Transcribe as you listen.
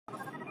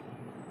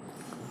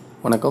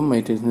வணக்கம்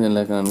MyTradeC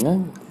நல்லா இருக்கானுங்க.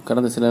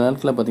 கடந்த சில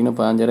நாட்களில் பார்த்தீங்கன்னா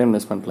 15,000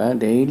 இன்வெஸ்ட்மெண்ட்டில்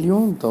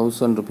டெய்லியும்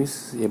 1000 ருபீஸ்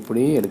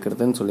எப்படி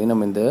எடுக்கிறதுன்னு சொல்லி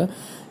நம்ம இந்த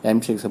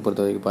MyTradeCை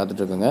பொறுத்த வரைக்கும்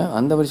பார்த்துட்ருக்கோங்க.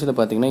 அந்த வரிசையில்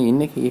பார்த்தீங்கன்னா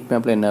இன்றைக்கி ஹீட்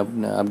மேப்பில் என்ன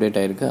அப்டேட்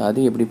ஆகிருக்கு,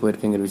 அது எப்படி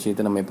போயிருக்குங்கிற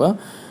விஷயத்தை நம்ம இப்போ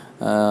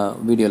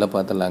வீடியோவில்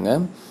பார்த்துடலாங்க.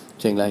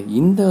 சரிங்களா?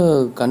 இந்த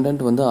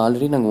கண்டென்ட் வந்து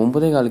ஆல்ரெடி நாங்கள்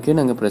 9:15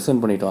 நாங்கள்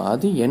ப்ரெசென்ட் பண்ணிட்டோம்.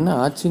 அது என்ன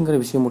ஆச்சுங்கிற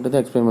விஷயம் மட்டும்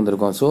தான் எக்ஸ்பிளைன்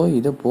பண்ணியிருக்கோம். ஸோ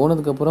இதை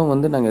போனதுக்கப்புறம்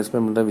வந்து நாங்கள்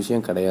எக்ஸ்பிளைன் பண்ணுற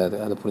விஷயம் கிடையாது.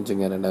 அதை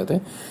புரிஞ்சுங்க. ரெண்டாவது,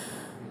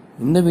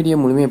 இந்த வீடியோ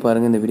முழுமையாக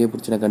பாருங்கள். இந்த வீடியோ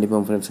பிடிச்சினா கண்டிப்பாக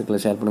உங்கள் ஃப்ரெண்ட்ஸுக்குள்ள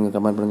ஷேர் பண்ணுங்கள்,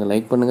 கமெண்ட் பண்ணுங்கள்,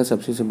 லைக் பண்ணுங்கள்,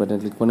 சப்ஸ்கிரிப்ஷன்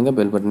பட்டன் கிளிக் பண்ணுங்கள்,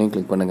 பெல் பட்டனையும்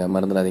கிளிக் பண்ணுங்கள்,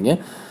 மறந்துடாதீங்க.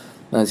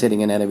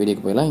 சரிங்க, நேராக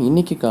வீடியோக்கு போயிடலாம்.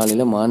 இன்றைக்கி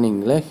காலையில்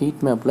மார்னிங்கில்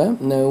ஹீட் மேப்பில்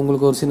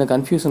உங்களுக்கு ஒரு சின்ன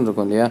கன்ஃபியூஷன்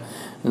இருக்கும் இல்லையா?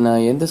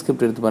 நான் எந்த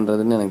ஸ்கிரிப்ட் எடுத்து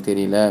பண்ணுறதுன்னு எனக்கு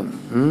தெரியல,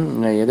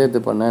 நான் எதை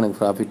எடுத்து பண்ணால் எனக்கு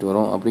ப்ராஃபிட்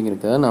வரும்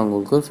அப்படிங்கிறதுக்காக நான்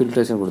உங்களுக்கு ஒரு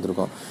ஃபில்ட்ரேஷன்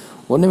கொடுத்துருக்கோம்.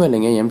 ஒன்றுமே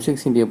இல்லைங்க.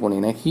 M6 இந்தியா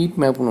போனீங்கன்னா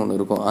ஹீட் மேப்னு ஒன்று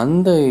இருக்கும்.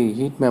 அந்த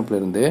ஹீட் மேப்பில்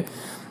இருந்து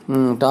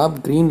டாப்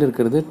க்ரீனில்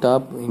இருக்கிறது,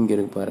 டாப் இங்கே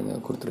இருக்கு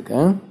பாருங்கள்,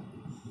 கொடுத்துருக்கேன்.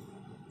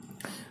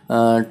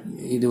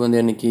 இது வந்து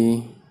அன்றைக்கி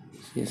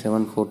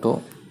 7 ஃபோட்டோ.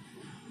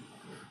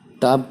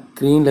 டாப்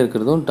க்ரீனில்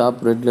இருக்கிறதும்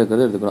டாப் ரெட்டில்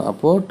இருக்கிறதும் எடுத்துக்கணும்.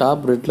 அப்போது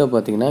டாப் ரெட்டில்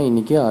பார்த்திங்கன்னா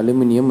இன்றைக்கி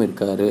அலுமினியம்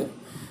இருக்கார்.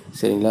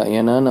 சரிங்களா?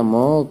 ஏன்னா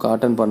நம்ம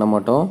காட்டன் பண்ண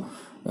மாட்டோம்,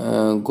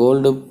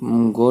 கோல்டு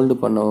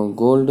பண்ணோம்.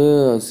 கோல்டு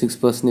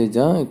 6%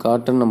 தான்,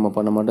 காட்டன் நம்ம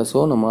பண்ண மாட்டோம். ஸோ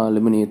நம்ம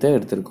அலுமினியத்தை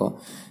எடுத்திருக்கோம்.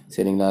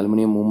 சரிங்களா?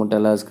 அலுமினியம் மூமெண்ட்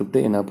எல்லாம் ஸ்கிரிப்ட்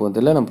என்ன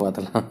போதில்லை, நம்ம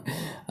பார்த்தலாம்.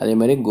 அதே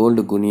மாதிரி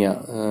கோல்டு குனியா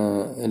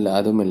இல்லை,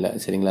 அதுவும் இல்லை.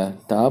 சரிங்களா?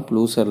 டாப்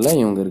லூசரில்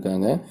இவங்க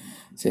இருக்காங்க.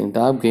 சரி,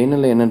 டாப்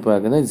கெய்னரில் என்னென்னு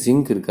பார்க்குறது,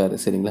 ஜிங்க் இருக்கார்.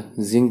 சரிங்களா?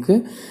 ஜிங்க்கு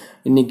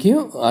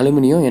இன்றைக்கும்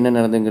அலுமினியம் என்ன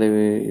நடந்துங்கிற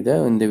இதை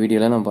இந்த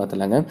வீடியோவில் நம்ம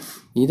பார்த்துலாங்க.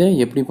 இதை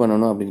எப்படி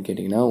பண்ணணும் அப்படின்னு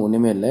கேட்டிங்கன்னா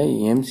ஒன்றுமே இல்லை.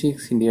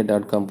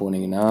 M6india.com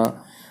போனீங்கன்னா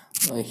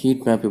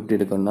ஹீட் மேப் எப்படி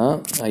எடுக்கணும்னா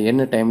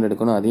என்ன டைமில்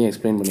எடுக்கணும் அதையும்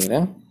எக்ஸ்பிளைன்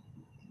பண்ணிடுறேன்.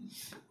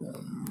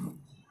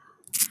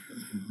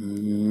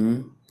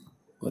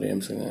 ஒரு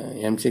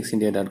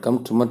M6india.com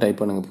சும்மா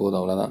டைப் பண்ணுங்கள், போதும்,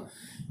 அவ்வளோதான்.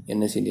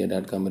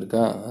 NSindia.com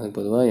இருக்கா? அது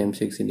பொதுவாக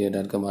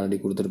M6india.com ஆல்ரெடி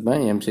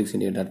கொடுத்துருப்பேன்.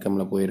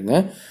 M6india.comல போயிருங்க.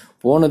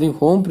 போனதையும்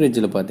ஹோம்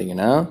பேஜில்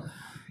பார்த்தீங்கன்னா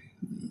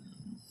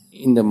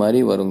இந்த மாதிரி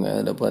வருங்க.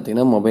 அதில்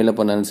பார்த்தீங்கன்னா மொபைலில்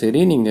பண்ணாலும்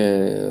சரி,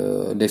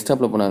 நீங்கள்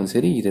டெஸ்க்டாப்பில் பண்ணாலும்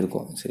சரி, இது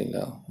இருக்கும்.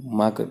 சரிங்களா?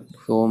 மார்க்கெட்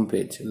ஹோம்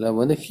பேஜில்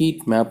வந்து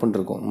ஹீட் மேப்புன்னு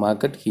இருக்கும்.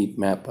 மார்க்கெட் ஹீட்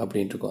மேப்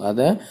அப்படின்ட்டு இருக்கும்.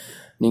 அதை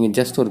நீங்கள்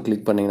ஜஸ்ட் ஒரு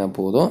கிளிக் பண்ணிங்கன்னா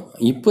போதும்.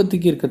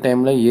 இப்போதைக்கு இருக்க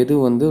டைமில் எது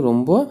வந்து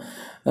ரொம்ப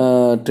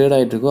ட்ரேட்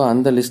ஆகிட்ருக்கோ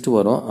அந்த லிஸ்ட்டு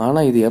வரும்.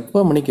 ஆனால் இது எப்போ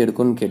மணிக்கு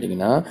எடுக்கணும்னு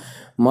கேட்டிங்கன்னா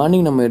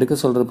மார்னிங் நம்ம எடுக்க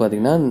சொல்கிறது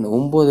பார்த்திங்கன்னா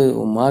 9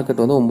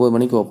 மார்க்கெட் வந்து 9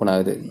 மணிக்கு ஓப்பன்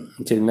ஆகுது.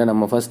 சரிங்களா?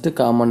 நம்ம ஃபஸ்ட்டு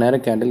 1/4 மணி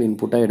நேரம் கேண்டில்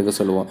இன்புட்டாக எடுக்க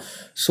சொல்லுவோம்.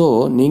 ஸோ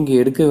நீங்கள்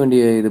எடுக்க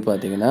வேண்டிய இது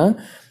பார்த்திங்கன்னா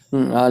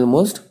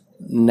ஆல்மோஸ்ட்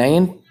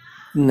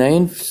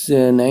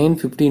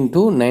 9:15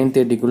 to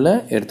 9:30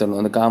 எடுத்துடணும்.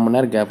 அந்த 1/4 மணி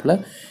நேரம் கேப்பில்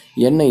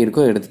என்ன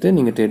இருக்கோ எடுத்துகிட்டு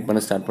நீங்கள் ட்ரேட் பண்ண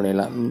ஸ்டார்ட்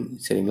பண்ணிடலாம்.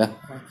 சரிங்களா?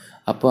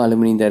 அப்போ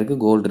அலுமினியம் தான்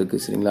இருக்குது, கோல்டு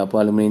இருக்குது. சரிங்களா? அப்போ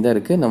அலுமினியம் தான்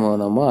இருக்குது.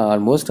 நம்ம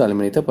ஆல்மோஸ்ட்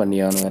அலுமினியத்தை பண்ணி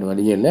ஆகணும், வேறு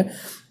வழியே இல்லை.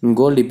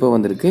 கோல்டு இப்போ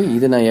வந்திருக்கு.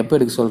 இது நான் எப்போ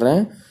எடுக்க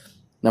சொல்கிறேன்,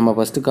 நம்ம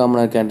ஃபஸ்ட்டு 1/4 மணி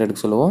நேரம் கேண்டில்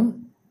எடுக்க சொல்லுவோம்.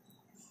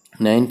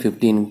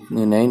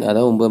 9:15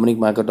 அதாவது 9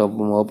 மணிக்கு மார்க்கெட்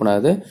ஓப்பன்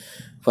ஆகுது.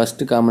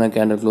 ஃபஸ்ட்டு 1/4 மணி நேரம்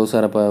கேண்டில் க்ளோஸ்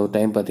ஆகிற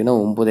டைம் பார்த்தீங்கன்னா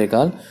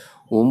 9:15.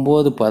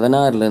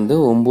 9:16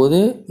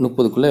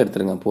 9:30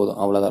 எடுத்துருங்க, போதும்.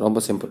 அவ்வளோதான், ரொம்ப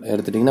சிம்பிள்.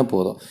 எடுத்துட்டிங்கன்னா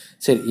போதும்.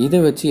 சரி, இதை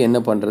வச்சு என்ன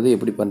பண்ணுறது,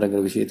 எப்படி பண்ணுறங்கிற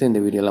விஷயத்தை இந்த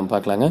வீடியோலாம்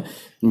பார்க்கலாங்க.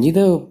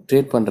 இதை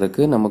ட்ரேட்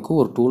பண்ணுறதுக்கு நமக்கு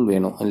ஒரு டூல்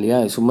வேணும் இல்லையா?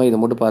 சும்மா இதை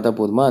மட்டும் பார்த்தா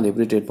போதுமா, அது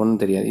எப்படி ட்ரேட்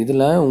பண்ணணும்னு தெரியாது.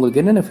 இதில் உங்களுக்கு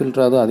என்னென்ன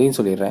ஃபில்டர் ஆகுதோ அதையும்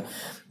சொல்லிடுறேன்.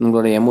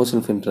 உங்களோட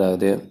எமோஷனல் ஃபில்டர்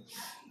ஆகுது,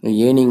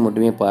 ஏர்னிங்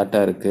மட்டுமே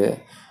பார்ட்டாக இருக்குது.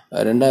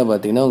 ரெண்டாவது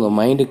பார்த்தீங்கன்னா உங்கள்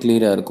மைண்டு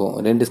கிளியராக இருக்கும்.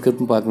 2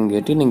 ஸ்கிரிப்ட் பார்க்கணும்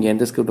கேட்டு நீங்கள்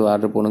எந்த ஸ்கிரிப்ட்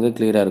ஆர்டர் பண்ணுங்க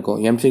கிளியராக இருக்கும்.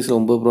 M6ல்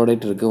 9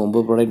 ப்ராடக்ட் இருக்குது.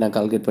 9 ப்ராடக்ட் நான்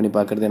கால்குலேட் பண்ணி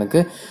பார்க்குறது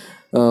எனக்கு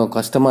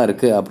கஷ்டமாக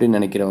இருக்குது அப்படின்னு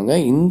நினைக்கிறவங்க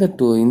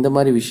இந்த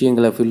மாதிரி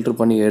விஷயங்களை ஃபில்டர்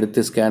பண்ணி எடுத்து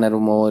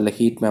ஸ்கேனருமோ இல்லை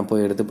ஹீட் மேப்போ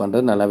எடுத்து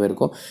பண்ணுறது நல்லாவே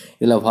இருக்கும்.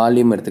 இதில்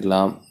வால்யூம்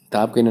எடுத்துக்கலாம்,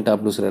 டாப் கெய்னர்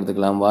டாப் லூசர்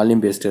எடுத்துக்கலாம்,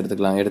 வால்யூம் பேஸ்ட்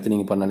எடுத்துக்கலாம். எடுத்து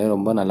நீங்கள் பண்ணாலே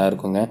ரொம்ப நல்லா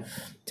இருக்குங்க.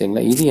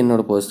 சரிங்களா? இது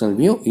என்னோடய பர்சனல்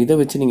வியூ. இதை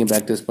வச்சு நீங்கள்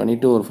ப்ராக்டிஸ்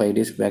பண்ணிவிட்டு ஒரு 5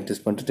 days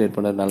ப்ராக்டிஸ் பண்ணிட்டு ட்ரேட்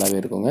பண்ணுறது நல்லாவே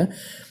இருக்குங்க.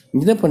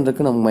 இதை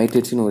பண்ணுறதுக்கு நம்ம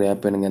MyTradeCன்னு ஒரு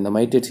ஆப் வேணுங்க. இந்த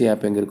MyTradeC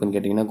ஆப் எங்கே இருக்குன்னு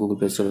கேட்டிங்கன்னா கூகுள்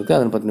ப்ளே ஸ்டோர் இருக்குது.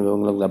 அதை பற்றி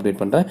உங்களுக்கு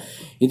அப்டேட் பண்ணுறேன்.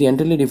 இது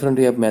என்டர்லி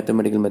டிஃப்ரெண்ட் ஆப்,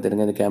 மேத்தமெட்டிக்கல்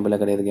மெத்தடுங்க. இது கேம்பில்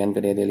கிடையாது, கேன்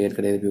கிடையாது, எலியட்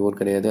கிடையாது, பிவோட்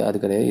கிடையாது, அது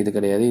கிடையாது, இது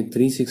கிடையாது.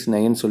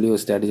 369 சொல்லி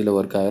ஒரு ஸ்ட்ராட்டஜியில்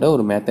ஒர்க் ஆகிற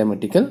ஒரு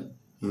மேத்தமெட்டிக்கல்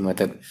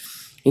மெத்தட்.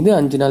 இது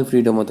 5 நாள்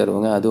ஃப்ரீடமோ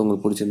தருவாங்க. அது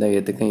உங்களுக்கு பிடிச்சிருந்தா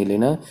ஏற்றுக்கங்க,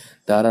 இல்லைன்னா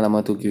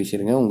தாராளமாக தூக்கி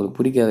வச்சுருங்க. உங்களுக்கு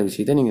பிடிக்காத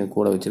விஷயத்தை நீங்கள்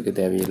கூட வச்சுருக்க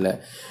தேவையில்லை.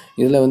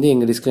 இதில் வந்து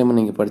எங்கள் டிஸ்க்ளைமர்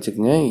நீங்கள்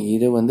படிச்சுக்கோங்க.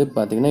 இதை வந்து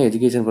பார்த்திங்கன்னா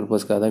எஜுகேஷன்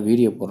பர்பஸ்க்காக தான்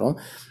வீடியோ போடுறோம்.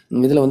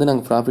 இதில் வந்து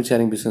நாங்கள் ப்ராஃபிட்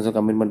ஷேரிங் பிஸ்னஸோ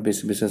கமிட்மெண்ட்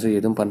பேஸ்ட் பிஸ்னஸோ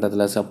எதுவும்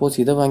பண்ணுறதில்ல. சப்போஸ்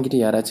இதை வாங்கிட்டு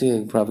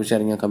யாராச்சும் ப்ராஃபிட்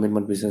ஷேரிங்கோ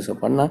கமிட்மெண்ட் பிஸ்னஸோ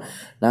பண்ணால்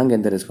நாங்கள்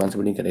எந்த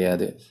ரெஸ்பான்சிபிலிட்டியும்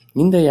கிடையாது.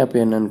 இந்த ஆப்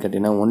என்னன்னு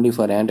கேட்டிங்கன்னா ஒன்லி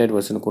ஃபார் ஆண்ட்ராய்டு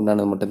வெர்ஷனுக்கு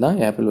உண்டானது மட்டும்தான்,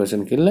 ஆப்பிள்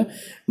வெர்ஷனுக்கு இல்லை.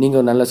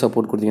 நீங்கள் நல்ல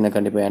சப்போர்ட் கொடுத்தீங்கன்னா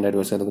கண்டிப்பாக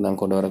ஆண்ட்ராய்டு வெர்ஷனுக்கு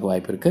நாங்கள் கொண்டு வரக்கு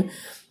வாய்ப்பு இருக்குது.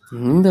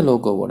 இந்த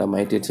லோகோவோட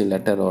MyTradeC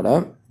லெட்டரோட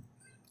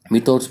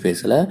வித்தவுட்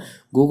ஸ்பேஸில்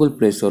கூகுள்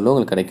ப்ளே ஸ்டோரில்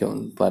உங்களுக்கு கிடைக்கும்.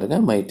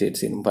 பாருங்கள்,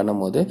 MyTradeC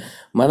பண்ணும்போது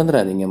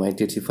மறந்துடாதீங்க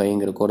MyTradeC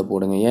 5ங்கிற கோடை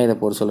போடுங்க. ஏன் இதை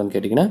போட சொல்லணும்னு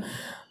கேட்டிங்கன்னா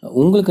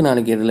உங்களுக்கு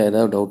நாளைக்கு இதில்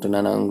ஏதாவது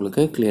டவுட்டுன்னா நான்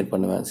உங்களுக்கு கிளியர்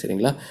பண்ணுவேன்.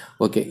 சரிங்களா?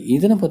 ஓகே,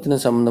 இதனை பற்றின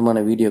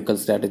சம்மந்தமான வீடியோக்கள்,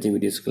 ஸ்ட்ராட்டஜி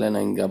வீடியோஸ்களை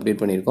நான் இங்கே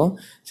அப்டேட் பண்ணியிருக்கோம்.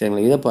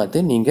 சரிங்களா? இதை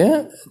பார்த்து நீங்கள்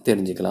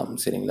தெரிஞ்சுக்கலாம்.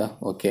 சரிங்களா?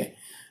 ஓகே,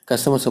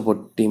 கஸ்டமர்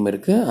சப்போர்ட் டீம்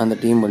இருக்குது, அந்த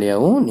டீம்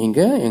வழியாகவும்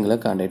நீங்கள் எங்களை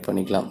கான்டாக்ட்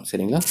பண்ணிக்கலாம்.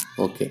 சரிங்களா?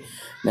 ஓகே,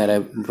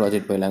 நேராக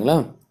ப்ராஜெக்ட் போயிடலாங்களா?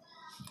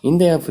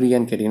 இந்த ஆப்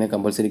ஃப்ரீயான்னு கேட்டிங்கன்னா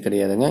கம்பல்சரி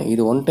கிடையாதுங்க.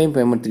 இது ஒன் டைம்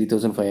பேமெண்ட்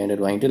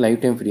 3500 வாங்கிட்டு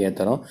லைஃப் டைம் ஃப்ரீயாக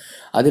தரோம்.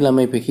 அது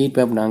இல்லாமல் இப்போ ஹீட்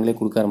மேப் நாங்களே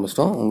கொடுக்க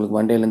ஆரம்பிச்சிட்டோம். உங்களுக்கு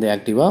மண்டேலேருந்து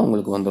ஆக்டிவாக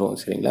உங்களுக்கு வந்துடும்.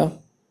 சரிங்களா?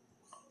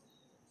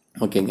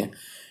 ஓகேங்க.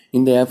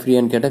 இந்த ஆப்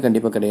ஃப்ரீயான்னு கேட்டால்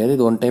கண்டிப்பாக கிடையாது.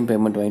 இது ஒன் டைம்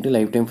பேமெண்ட் வாங்கிட்டு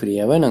லைஃப் டைம்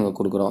ஃப்ரீயாகவே நாங்கள்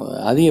கொடுக்குறோம்.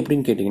 அது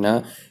எப்படின்னு கேட்டிங்கன்னா,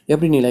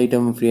 எப்படி நீ லைஃப்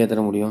டைம் ஃப்ரீயாக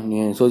தர முடியும், நீ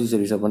சோசியல்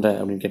சர்வீஸாக பண்ணுற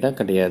அப்படின்னு கேட்டால்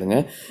கிடையாதுங்க.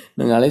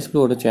 நாங்கள்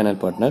அலைஸ்ப்ளோட சேனல்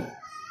பார்ட்னர்.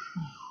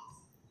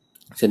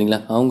 சரிங்களா?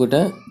 அவங்ககிட்ட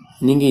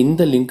நீங்கள்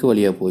இந்த லிங்க்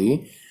வழியாக போய்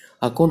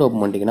அக்கௌண்ட்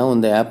ஓப்பன் பண்ணிட்டீங்கன்னா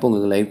இந்த ஆப்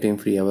உங்களுக்கு லைஃப் டைம்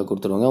ஃப்ரீயாகவே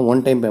கொடுத்துருவாங்க.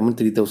 One time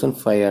payment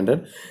 3500.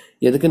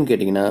 எதுக்குன்னு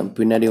கேட்டிங்கன்னா,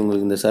 பின்னாடி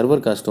உங்களுக்கு இந்த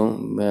சர்வர் காஸ்ட்டும்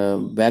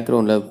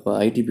பேக்ரவுண்டில் இப்போ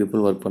ஐடி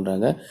பீப்புள் ஒர்க்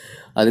பண்ணுறாங்க,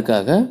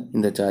 அதுக்காக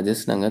இந்த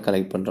சார்ஜஸ் நாங்கள்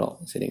கலெக்ட் பண்ணுறோம்.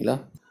 சரிங்களா?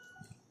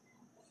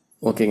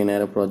 ஓகேங்க,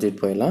 நேராக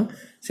ப்ராஜெக்ட் போயிடலாம்.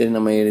 சரி,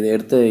 நம்ம இது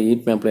எடுத்த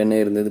ஹீட் மேப்பில் என்ன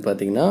இருந்தது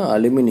பார்த்தீங்கன்னா,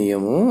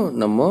 அலுமினியமும்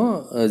நம்ம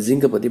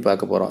ஜிங்கை பற்றி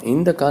பார்க்க போகிறோம்.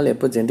 இந்த கால்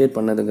எப்போ ஜென்ரேட்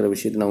பண்ணதுங்கிற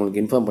விஷயத்தை நான்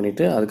உங்களுக்கு இன்ஃபார்ம்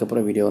பண்ணிவிட்டு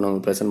அதுக்கப்புறம் வீடியோவை நான்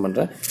உங்களுக்கு ப்ரெசென்ட்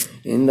பண்ணுறேன்.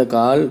 இந்த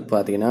கால்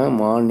பார்த்தீங்கன்னா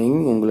மார்னிங்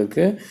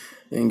உங்களுக்கு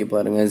இங்கே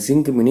பாருங்கள்,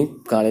 ZINCMini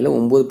காலையில்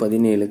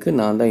 9:17க்கு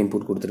நான் தான்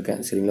இன்புட்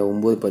கொடுத்துருக்கேன். சரிங்களா?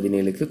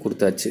 9:17க்கு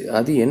கொடுத்தாச்சு.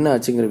 அது என்ன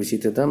ஆச்சுங்கிற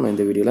விஷயத்தை தான்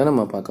இந்த வீடியோவில்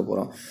நம்ம பார்க்க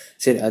போகிறோம்.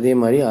 சரி, அதே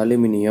மாதிரி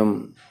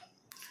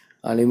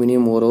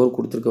அலுமினியம் ஓரளவு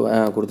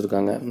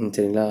கொடுத்துருக்காங்க.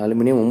 சரிங்களா?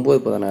 அலுமினியம்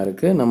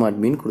 9:16க்கு நம்ம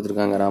அட்மின்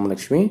கொடுத்துருக்காங்க,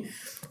 ராமலக்ஷ்மி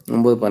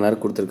 9:16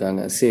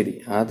 கொடுத்துருக்காங்க. சரி,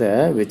 அதை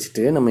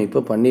வச்சுட்டு நம்ம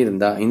இப்போ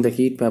பண்ணியிருந்தா இந்த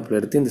ஹீட் மேப்பில்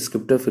எடுத்து இந்த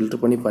ஸ்கிரிப்டை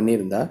ஃபில்டர் பண்ணி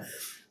பண்ணியிருந்தா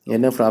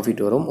என்ன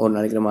ப்ராஃபிட் வரும், ஒரு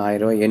நாளைக்கு நம்ம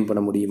 1000 ரூபா ஏர்ன்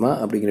பண்ண முடியுமா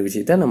அப்படிங்கிற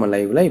விஷயத்த நம்ம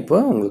லைவில் இப்போ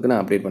உங்களுக்கு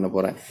நான் அப்டேட் பண்ண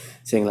போகிறேன்.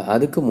 சரிங்களா?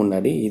 அதுக்கு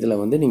முன்னாடி இதில்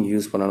வந்து நீங்கள்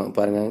யூஸ் பண்ணணும்.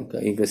 பாருங்கள்,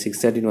 இங்கே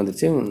 6:30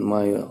 வந்துருச்சு,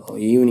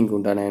 ஈவினிங்க்கு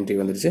உண்டான என்ட்ரி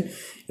வந்துருச்சு.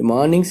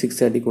 மார்னிங்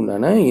 6:30க்கு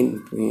உண்டான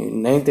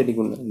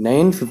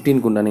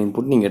 9:15க்கு உண்டான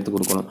இன்புட் நீங்கள் எடுத்து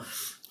கொடுக்கணும்.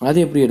 அது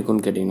எப்படி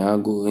எடுக்கணும்னு கேட்டிங்கன்னா,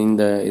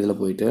 இந்த இதில்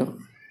போயிட்டு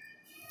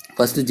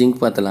ஃபஸ்ட்டு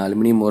ஜிங்க் பார்த்தலாம்.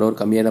 அலுமினியம் ஓரளவு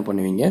கம்மியாக தான்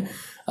பண்ணுவீங்க,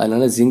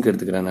 அதனால் ஜிங்க்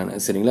எடுத்துக்கிறேன் நான்.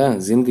 சரிங்களா?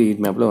 ஜிங்க்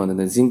ஹீட் மேப்பில்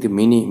வந்து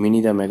ZINCMini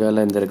தான்,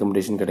 மெகாவில் இந்த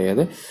ரெக்கமெண்டேஷன்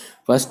கிடையாது.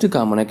 ஃபஸ்ட்டு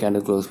காமனாக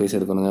கேண்டில் க்ளோஸ் ப்ரைஸ்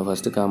எடுக்கணுங்க.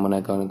 ஃபஸ்ட்டு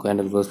காமனாக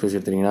கேண்டில் க்ளோஸ் ப்ரைஸ்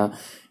எடுத்திங்கன்னா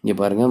இங்கே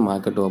பாருங்கள்,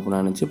 மார்க்கெட் ஓப்பன்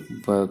ஆனிச்சு,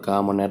 இப்போ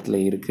காமன் நேரத்தில்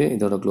இருக்குது.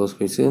 இதோட க்ளோஸ்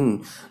ப்ரைஸு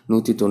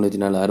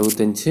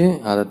 194.65.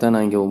 அதைத்தான்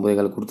நான் இங்கே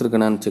 9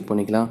 கொடுத்துருக்கேனான்னு செக்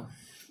பண்ணிக்கலாம்.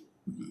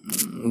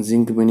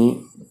 ZINCMini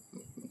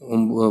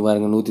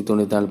பாருங்க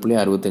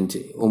 194.65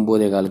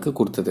 9:15க்கு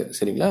கொடுத்தது.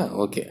 சரிங்களா?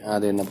 ஓகே,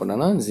 அது என்ன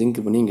பண்ணான்னா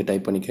ZINCMini இங்கே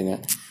டைப் பண்ணிக்கோங்க.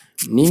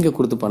 நீங்கள்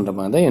கொடுத்து பண்ணுற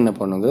மாதிரி தான் என்ன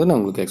பண்ணுங்கிறது நான்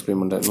உங்களுக்கு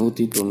எக்ஸ்பிளைன் பண்ணுறேன்.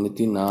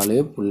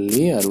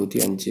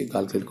 194.65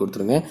 கால்குலேட்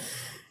கொடுத்துருங்க.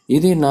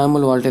 இது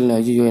நார்மல் வால்டைல்.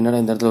 ஐயோ, என்னடா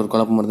இந்த இடத்துல ஒரு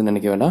குழப்பம் வருதுன்னு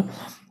நினைக்க வேண்டாம்.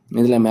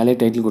 இதில் மேலே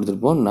டைட்டில்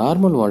கொடுத்துருப்போம்.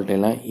 நார்மல்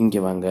வால்டைலாம்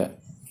இங்கே வாங்க,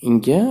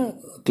 இங்கே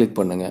கிளிக்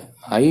பண்ணுங்கள்.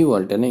 ஹை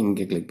வால்டைலாம்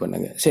இங்கே கிளிக்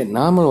பண்ணுங்கள். சரி,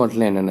 நார்மல்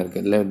வால்டைல் என்னென்ன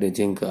இருக்குது, let,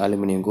 zinc,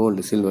 aluminium,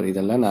 gold, silver,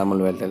 இதெல்லாம்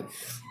நார்மல் வால்டைல்.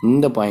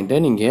 இந்த பாயிண்ட்டை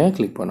நீங்கள்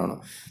கிளிக்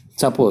பண்ணணும்.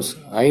 சப்போஸ்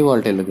ஹை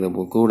வால்டைல் இருக்கிற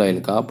crude oil,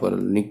 copper,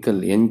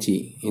 nickel, NG,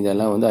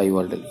 இதெல்லாம் வந்து ஹை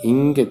வால்டைல்,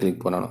 இங்கே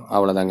கிளிக் பண்ணணும்.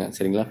 அவ்வளோதாங்க.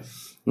 சரிங்களா?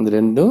 இந்த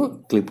ரெண்டும்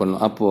கிளிக்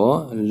பண்ணணும்.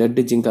 அப்போது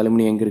லெட்டு, ஜிங்க்,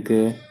 அலுமினியம் எங்கே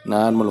இருக்குது,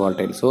 நார்மல்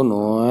வால்டைல். ஸோ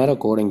நேராக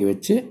கோடை இங்கே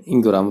வச்சு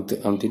இங்கே ஒரு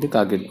அமுத்திட்டு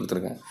கால்குலேட்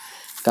கொடுத்துருங்க.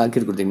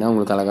 கால்குலேட் கொடுத்திங்கன்னா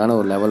உங்களுக்கு அழகான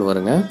ஒரு லெவல்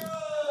வருங்க.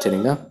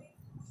 சரிங்களா?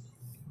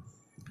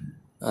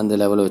 அந்த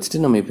லெவலை வச்சுட்டு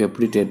நம்ம இப்போ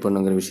எப்படி ட்ரேட்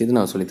பண்ணுங்கிற விஷயத்தை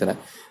நான் சொல்லித்தரேன்.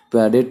 இப்போ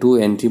அதே 2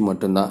 என்ட்ரி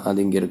மட்டும்தான் அது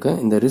இங்கே இருக்குது.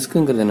 இந்த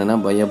ரிஸ்க்குங்கிறது என்னென்னா,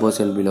 பையபோ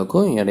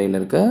செல்பிலோக்கும் இடையில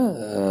இருக்க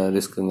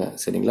ரிஸ்க்குங்க.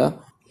 சரிங்களா?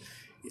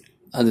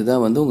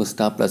 அதுதான் வந்து உங்கள்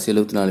ஸ்டாப் லாஸ்.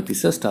 74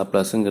 பைசா ஸ்டாப்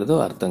லாஸுங்கிறது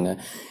அர்த்தங்க.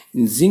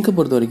 ஜிங்கை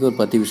பொறுத்த வரைக்கும் ஒரு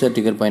 10 பைசா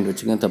டிக்கர் பாயிண்ட்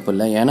வச்சுங்க, தப்பு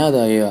இல்லை. ஏன்னா அது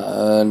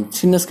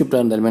சின்ன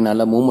ஸ்கிரிப்டாக இருந்தாலுமே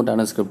நல்லா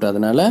மூவ்மெண்ட்டான ஸ்கிரிப்ட்,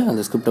 அதனால்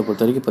அந்த ஸ்கிரிப்டை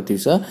பொறுத்த வரைக்கும் 10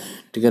 பைசா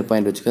டிக்கர்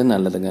பாயிண்ட் வச்சுக்கிறது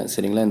நல்லதுங்க.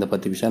 சரிங்களா? இந்த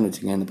 10 பைசான்னு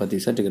வச்சுக்கோங்க, இந்த 10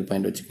 பைசா டிக்கர்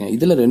பாயிண்ட் வச்சுக்கோங்க.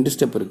 இதில் 2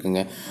 ஸ்டெப்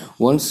இருக்குங்க.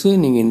 ஒன்ஸு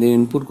நீங்கள் இந்த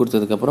இன்புட்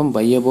கொடுத்ததுக்கப்புறம்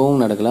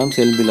பையபோவும் நடக்கலாம்,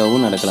 செல்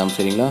பிலோவும் நடக்கலாம்.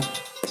 சரிங்களா?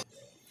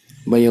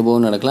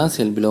 பையபோவும் நடக்கலாம்,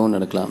 செல் பிலோவும்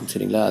நடக்கலாம்.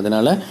 சரிங்களா?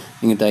 அதனால்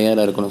நீங்கள்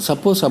தயாராக இருக்கணும்.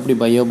 சப்போஸ் அப்படி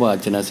பையபோ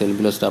ஆச்சுன்னா செல்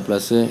பிலோ ஸ்டாப்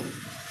லாஸு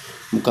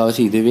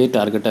முக்கால்வாசி இதுவே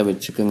டார்கெட்டாக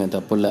வச்சுக்கோங்க,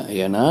 தப்பு இல்லை.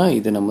 ஏன்னா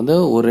இது நம்ம வந்து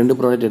ஒரு 2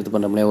 ப்ராடக்ட் எடுத்து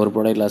பண்ண முடியாது. ஒரு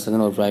ப்ராடக்ட் லாஸ்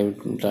வந்து ஒரு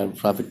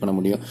ப்ராஃபிட் பண்ண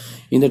முடியும்.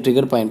 இந்த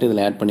ட்ரிகர் பாயிண்ட்டு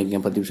இதில் ஆட்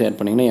பண்ணிக்கங்க. 10 பைசா ஆட்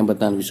பண்ணிங்கன்னா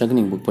 84 பைசாக்கு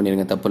நீங்கள் புக்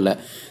பண்ணிடுங்க, தப்பு இல்லை.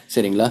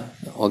 சரிங்களா?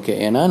 ஓகே,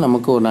 ஏன்னா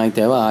நமக்கு ஒரு நாளைக்கு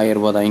தேவை 1000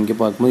 ரூபா தான். இங்கே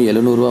பார்க்கும்போது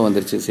 700 ரூபா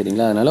வந்துருச்சு.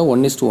 சரிங்களா? அதனால்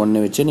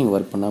 1:1 வச்சு நீங்கள்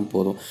ஒர்க் பண்ணால்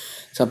போதும்.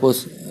 சப்போஸ்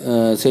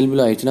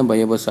செல்பில் ஆயிடுச்சுன்னா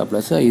பையபோ ஸ்டாப்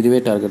லாஸ் இதுவே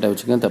டார்கெட்டாக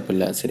வச்சுக்கோங்க, தப்பு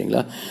இல்லை.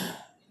 சரிங்களா?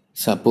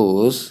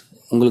 சப்போஸ்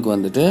உங்களுக்கு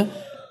வந்துட்டு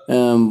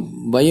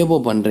பையபோ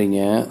பண்ணுறீங்க,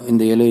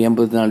 இந்த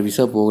 84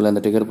 பைசா போகலை,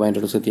 அந்த டிக்கர்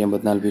பாயிண்டோட சேர்த்து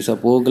 84 பைசா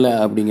போகலை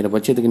அப்படிங்கிற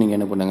பட்சத்துக்கு நீங்கள்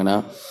என்ன பண்ணுங்கன்னா,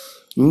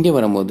 இங்கே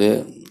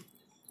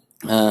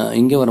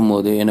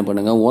வரும்போது என்ன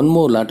பண்ணுங்கள், 1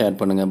 more லாட் ஆட்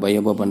பண்ணுங்கள்.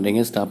 பையபோ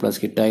பண்ணுறீங்க, ஸ்டாப்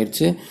லாஸ் ஹிட்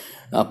ஆயிடுச்சு.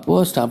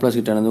 அப்போது ஸ்டாப் லாஸ்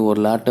ஹிட் ஆனது ஒரு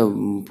லாட்டை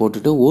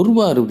போட்டுட்டு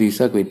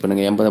 ₹1.60 வெயிட்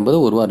பண்ணுங்கள். 80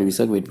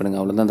 ₹1.60 வெயிட்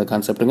பண்ணுங்கள். அவ்வளோதான் அந்த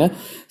கான்செப்ட்டுங்க.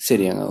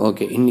 சரியாங்க?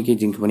 ஓகே, இன்றைக்கி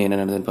ஜிங்க் பண்ணி என்ன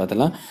நடந்ததுன்னு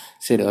பார்த்தலாம்.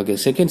 சரி, ஓகே,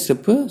 செகண்ட்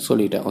ஸ்டெப்பு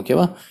சொல்லிட்டேன்.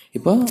 ஓகேவா?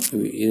 இப்போ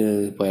இது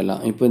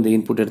போயிடலாம். இப்போ இந்த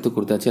இன்புட் எடுத்து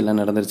கொடுத்தாச்சு, எல்லாம்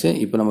நடந்துருச்சு.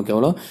 இப்போ நமக்கு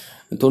எவ்வளோ,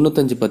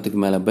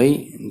 95.10க்கு மேலே பை,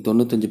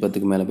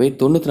 95.10க்கு மேலே பை,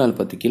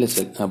 94.10 கீழே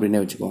செல்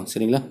அப்படின்னே வச்சுக்குவோம்.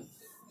 சரிங்களா?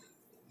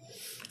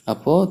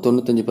 அப்போது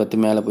 95.10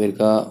 மேலே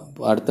போயிருக்கா.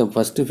 அடுத்த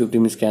ஃபஸ்ட்டு 50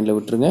 மினிட்ஸ் கேண்டில்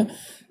விட்டுருங்க.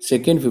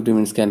 செகண்ட் 50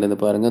 மினிட்ஸ்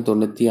கேண்டில் பாருங்கள்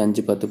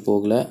 95.10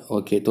 போகல.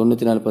 ஓகே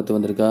 94.10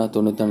 வந்திருக்கா,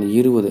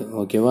 94.20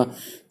 ஓகேவா.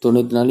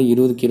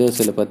 94.20 கீழே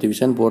செல்லு 10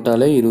 விஷயம்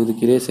போட்டாலே 20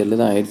 கீழே செல்லு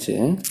தான் ஆயிடுச்சு.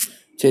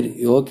 சரி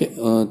ஓகே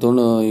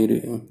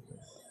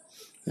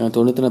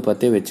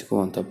 94.10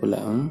 வச்சுக்குவோம், தப்பு இல்லை.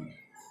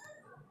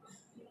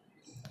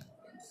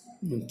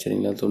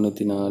 சரிங்களா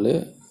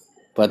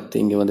 94.10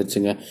 இங்கே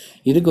வந்துடுச்சுங்க.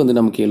 இதுக்கு வந்து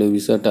நமக்கு 70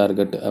 விசா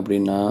டார்கெட்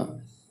அப்படின்னா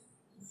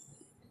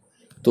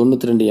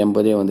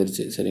 92.80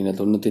 வந்துருச்சு. சரிங்களா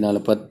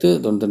 94.10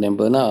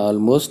 92.80னா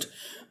ஆல்மோஸ்ட்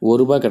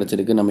 ₹1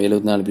 கிடச்சிருக்கு. நம்ம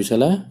 74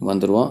 பைசால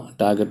வந்துடுவோம்.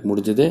 டார்கெட்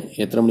முடிஞ்சது.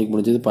 எத்தனை மணிக்கு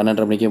முடிஞ்சது?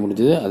 12:30 மணிக்கே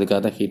முடிஞ்சது. அதுக்காக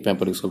தான் ஹீட்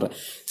பேப்பருக்கு சொல்கிறேன்.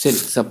 சரி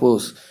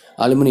சப்போஸ்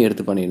அலுமினி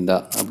எடுத்து பண்ணியிருந்தா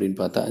அப்படின்னு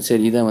பார்த்தா,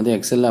 சரி இதை வந்து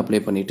எக்ஸலில்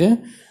அப்ளை பண்ணிவிட்டு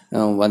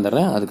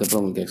வந்துடுறேன்.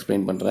 அதுக்கப்புறம் உங்களுக்கு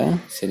எக்ஸ்பிளைன் பண்ணுறேன்.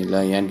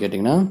 சரிங்களா. ஏன்னு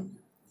கேட்டிங்கன்னா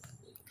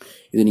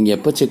இது நீங்கள்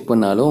எப்போ செக்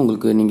பண்ணாலும்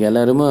உங்களுக்கு நீங்கள்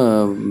எல்லோருமே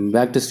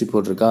பேக் டெஸ்ட்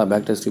ரிப்போர்ட் இருக்கா,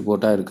 பேக் டெஸ்ட்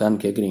ரிப்போர்ட்டாக இருக்கான்னு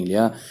கேட்குறீங்க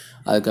இல்லையா,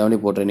 அதுக்காக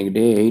போட்டேன். இன்றைக்கி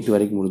டே 8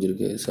 வரைக்கும்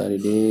முடிஞ்சிருக்கு. சாரி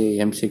டே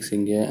M6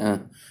 இங்கே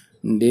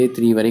டே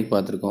 3 வரைக்கும்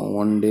பார்த்துருக்கோம்.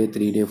 1 டே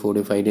 3 டே 4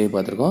 டே 5 டே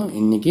பார்த்துருக்கோம்.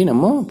 இன்றைக்கி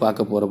நம்ம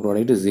பார்க்க போகிற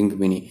ப்ராடக்ட்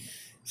ZINCMini.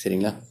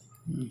 சரிங்களா,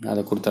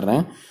 அதை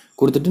கொடுத்துட்றேன்.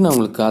 கொடுத்துட்டு நான்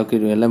உங்களுக்கு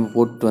கால்குலேட் எல்லாமே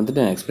போட்டு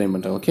வந்துட்டு நான் எக்ஸ்பிளைன்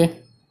பண்ணுறேன். ஓகே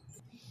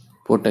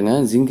போட்டேங்க.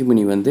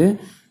 ZINCMini வந்து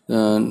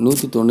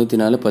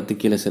 194.10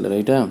 கீழே செல்லு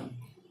ரைட்டா,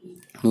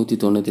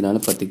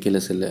 194.10 கீழே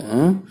செல்லு.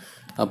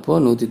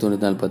 அப்போது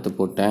 194.10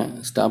 போட்டேன்.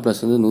 ஸ்டாப்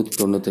லாஸ் வந்து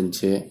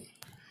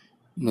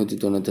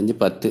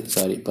 195.10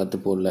 சாரி 10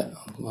 போடல.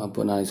 அப்போ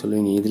நான்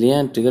சொல்லுவீங்க இதுலேயே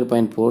ட்ரிகர்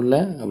பாயிண்ட் போடல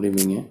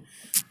அப்படிம்பீங்க,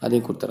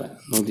 அதையும் கொடுத்துட்றேன்.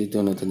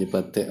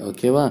 195.10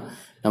 ஓகேவா.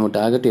 நம்ம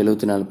டார்கெட்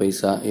 74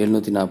 பைசா,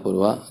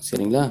 ₹740.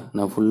 சரிங்களா,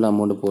 நான் ஃபுல்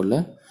அமௌண்ட்டு போடல,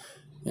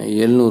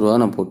 ₹700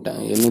 நான் போட்டேன்.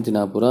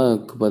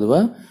 ₹740க்கு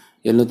பதிவாக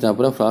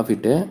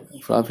 ₹740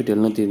 ப்ராஃபிட்டு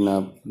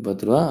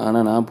 ₹740.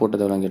 ஆனால் நான்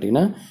போட்டது எவ்வளோன்னு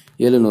கேட்டிங்கன்னா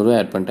 ₹700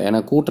 ஆட் பண்ணிட்டேன். ஏன்னா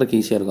கூட்டுறக்கு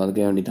ஈஸியாக இருக்கும்,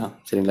 அதுக்கு வேண்டி தான்.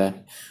 சரிங்களா.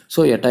 ஸோ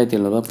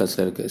 ₹8700 ப்ளஸ்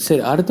இருக்குது.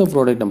 சரி அடுத்த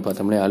ப்ராடக்ட் நம்ம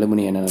பார்த்தோம்லே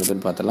அலுமினியம் என்ன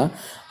நடக்குதுன்னு பார்த்தலாம்.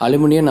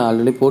 அலுமினியம் நான்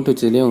ஆல்ரெடி போட்டு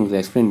வச்சதுலேயே உங்களுக்கு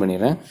எக்ஸ்பிளைன்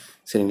பண்ணிடுறேன்.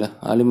 சரிங்களா.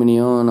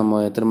 அலுமினியம்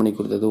நம்ம எத்தனை மணிக்கு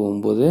கொடுத்தது?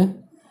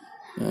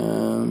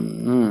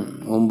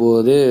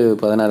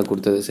 9:16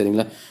 கொடுத்தது.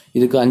 சரிங்களா.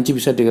 இதுக்கு 5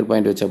 பைசா டிக்கர்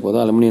பாயிண்ட் வச்சா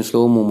போதும். அலுமினியம் ஸ்லோ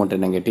மூவ்மெண்ட்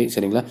என்ன கேட்டி.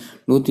 சரிங்களா.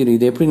 120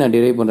 இது எப்படி நான்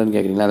டிரைவ் பண்ணுறேன்னு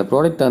கேட்குறீங்களா, அந்த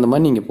ப்ராடக்ட் அந்த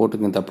மாதிரி நீங்கள்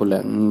போட்டுக்கங்க, தப்பு இல்லை.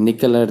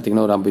 நிக்கெல்லாம்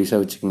எடுத்திங்கன்னா ஒரு 50 பைசா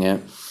வச்சுக்கோங்க.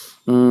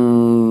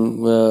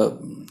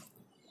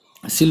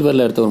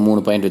 சில்வரில் எடுத்த ஒரு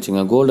 3 பாயிண்ட்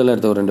வச்சுங்க, கோல்டில்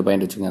எடுத்த ஒரு 2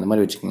 பாயிண்ட் வச்சுங்க, அந்த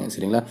மாதிரி வச்சுக்கோங்க.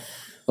 சரிங்களா.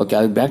 ஓகே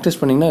அதுக்கு பேக்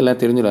டெஸ்ட் பண்ணிங்கன்னா எல்லாம்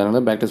தெரிஞ்சிடும்,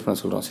 அதனால பேக் டெஸ்ட் பண்ண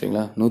சொல்கிறோம்.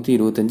 சரிங்களா.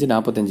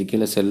 125.45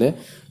 கீழே செல்லு,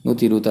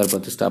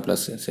 126.10 ஸ்டாப்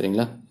லாஸ்.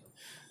 சரிங்களா.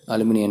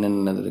 அலுமினியம்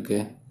என்னென்ன இருக்குது,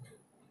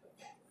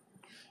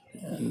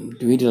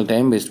 வீட்டில்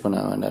டைம் வேஸ்ட் பண்ண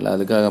வேண்டாம்,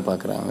 அதுக்காக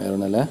பார்க்குறேன், வேறு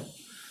ஒன்றும் இல்லை.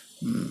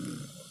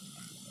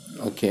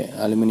 ஓகே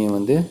அலுமினியம்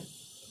வந்து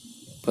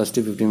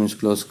ஃபஸ்ட்டு 15 மினிட்ஸ்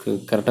க்ளோஸ்க்கு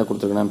கரெக்டாக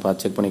கொடுத்துருக்கேன்னு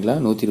பார்த்து செக் பண்ணிக்கலாம்.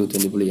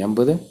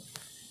 125.80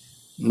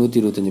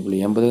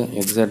 125.80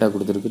 எக்ஸாக்டாக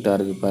கொடுத்துருக்கு.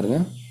 டார்கெட்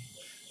பாருங்கள்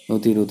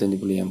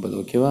 125.80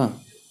 ஓகேவா,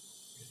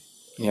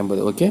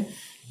 80 ஓகே.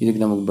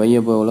 இதுக்கு நமக்கு பை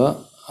எவ்வளோ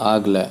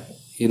ஆகலை,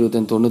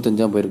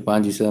 95 போயிருக்கு,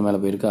 5% மேலே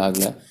போயிருக்கு,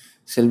 ஆகலை.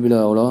 செல்பியில்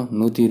எவ்வளோ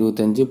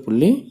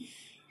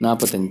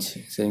 125.45.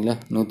 சரிங்களா.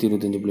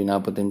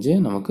 125.45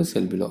 நமக்கு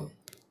செல்பிலோ.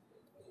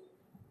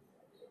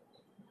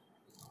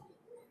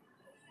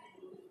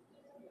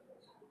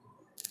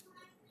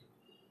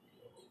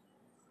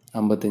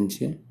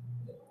 ஐம்பத்தஞ்சு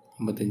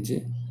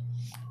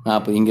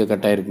 40 இங்கே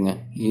கட் ஆகிருக்குங்க.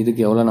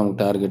 இதுக்கு எவ்வளோ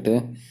நமக்கு டார்கெட்டு?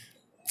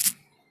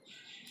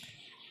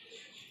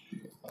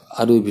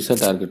 60 பைசா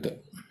டார்கெட்டு.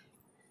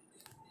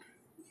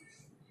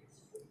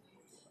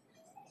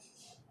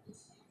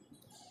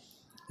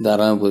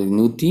 தாராளமாக போகுது.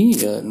 100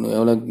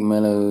 எவ்வளோ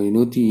மேலே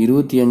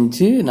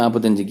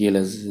 125.45 கீழே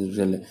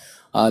செல்லு.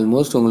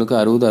 ஆல்மோஸ்ட் உங்களுக்கு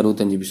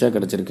 60-65 பைசா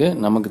கிடச்சிருக்கு.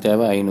 நமக்கு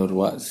தேவை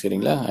 ₹500.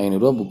 சரிங்களா.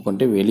 ₹500 புக்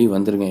பண்ணிட்டு வெளியே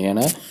வந்துடுங்க.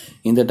 ஏன்னா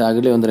இந்த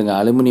டார்கெட்லேயே வந்துடுங்க.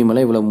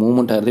 அலுமினியமெல்லாம் இவ்வளோ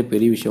மூவ்மெண்ட் ஆகிறது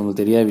பெரிய விஷயம்,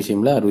 உங்களுக்கு தெரியாத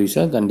விஷயம்ல. 60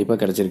 பைசா கண்டிப்பாக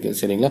கிடச்சிருக்கு.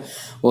 சரிங்களா.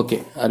 ஓகே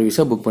 60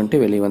 பைசா புக் பண்ணிட்டு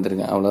வெளியே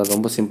வந்துடுங்க, அவ்வளோ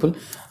ரொம்ப சிம்பிள்.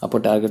 அப்போ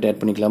டார்கெட்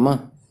ஆட் பண்ணிக்கலாமா?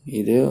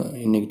 இது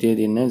இன்றைக்கி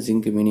தேதி என்ன?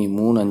 ZINCMini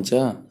 3/5.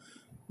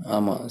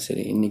 ஆமாம்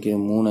சரி, இன்றைக்கி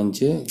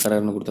 3/5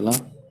 கடற்கன்னு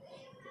கொடுத்துடலாம்.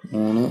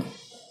 3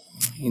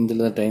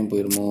 இதில் தான் டைம்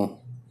போயிடுமோ,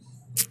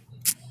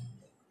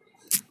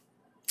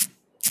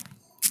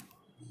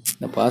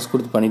 நான் பாஸ்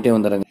கொடுத்து பண்ணிகிட்டே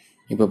வந்துடுறேங்க.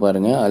 இப்போ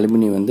பாருங்கள்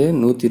அலுமினி வந்து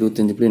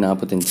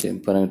 125.45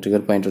 பாருங்கள்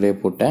ட்ரிகர் பாயிண்ட்டோடய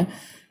போட்டேன்.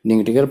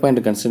 நீங்கள் ட்ரிகர்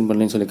பாயிண்ட் கன்சிடர்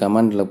பண்ணலன்னு சொல்லி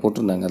கமெண்டில்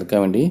போட்டிருந்தாங்க,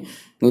 அதுக்காக வேண்டி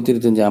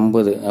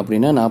 125.50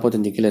 அப்படின்னா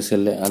 45 கீழே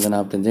செல்லு, அந்த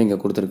 45 இங்கே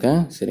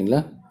கொடுத்துருக்கேன். சரிங்களா.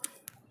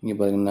 இங்கே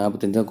பாருங்கள்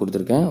 45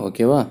 கொடுத்துருக்கேன்.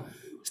 ஓகேவா.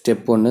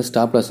 ஸ்டெப் 1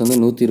 ஸ்டாப் லாஸ் வந்து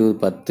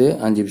 120.10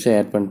 5 பைசா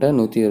ஆட் பண்ணிட்டேன்,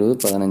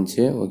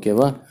 120.15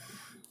 ஓகேவா.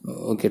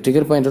 ஓகே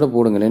ட்ரிகர் பாயிண்ட்டோட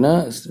போடுங்க, இல்லைன்னா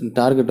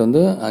டார்கெட்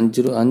வந்து 5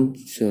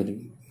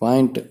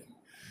 பாயிண்ட்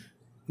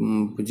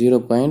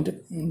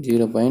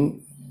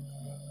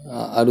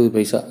 0.60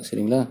 பைசா.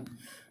 சரிங்களா.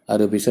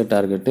 60 பைசா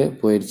டார்கெட்டு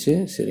போயிடுச்சு.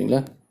 சரிங்களா.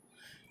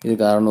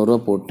 இதுக்கு ₹600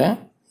 போட்டேன்.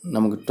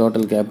 நமக்கு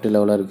டோட்டல் கேபிட்டல்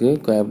எவ்வளோ இருக்குது?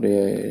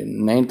 கேபிட்டல்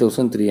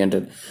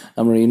 9300.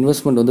 நம்மளோட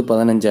இன்வெஸ்ட்மெண்ட் வந்து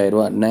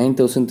 ₹15,000.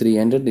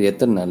 9300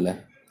 எத்தனை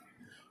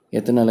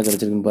நாளில்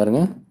கிடச்சிருக்குன்னு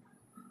பாருங்கள்.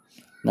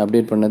 நான்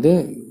அப்டேட் பண்ணது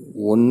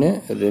 1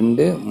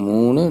 2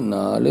 3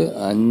 4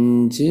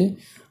 5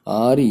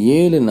 6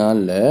 7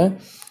 நாளில்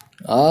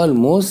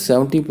ஆல்மோஸ்ட்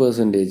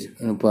 70%.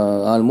 இப்போ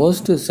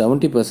ஆல்மோஸ்ட்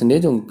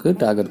 70% உங்களுக்கு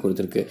டார்கெட்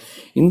கொடுத்துருக்கு.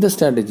 இந்த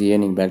ஸ்ட்ராட்டஜியை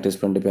நீங்கள்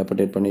ப்ராக்டிஸ் பண்ணிட்டு பேப்பர்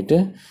டேட் பண்ணிவிட்டு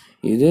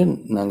இது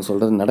நாங்கள்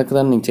சொல்கிறது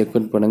நடக்குதான்னு நீங்கள் செக்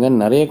பண்ணி பண்ணுங்கள்.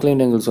 நிறைய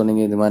கிளைண்ட் எங்களுக்கு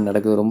சொன்னீங்க இது மாதிரி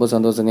நடக்குது, ரொம்ப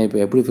சந்தோஷங்க, இப்போ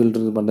எப்படி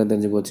ஃபில்டர் பண்ணுறது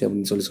தெரிஞ்சு போச்சு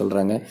அப்படின்னு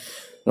சொல்கிறாங்க.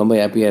 ரொம்ப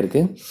ஹாப்பியாக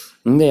இருக்குது.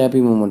 இந்த ஹாப்பி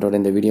மூமெண்ட்டோட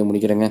இந்த வீடியோ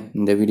முடிக்கிறேங்க.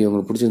 இந்த வீடியோ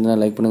உங்களுக்கு பிடிச்சிருந்தா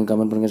லைக் பண்ணுங்கள்,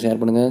 கமெண்ட் பண்ணுங்கள், ஷேர்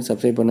பண்ணுங்கள்,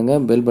 சப்ஸ்கிரைப்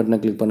பண்ணுங்கள், பெல் பட்டனை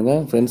கிளிக்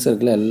பண்ணுங்கள், ஃப்ரெண்ட்ஸ்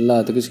சர்க்கிள்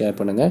எல்லாத்துக்கும் ஷேர்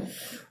பண்ணுங்கள்.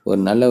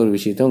 ஒரு நல்ல ஒரு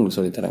விஷயத்தை உங்களுக்கு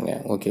சொல்லித்தரேங்க.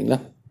 ஓகேங்களா?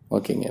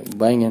 ஓகேங்க,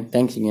 பாய்ங்க,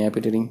 தேங்க்ஸுங்க,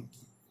 ஹாப்பி ட்ரேடிங்.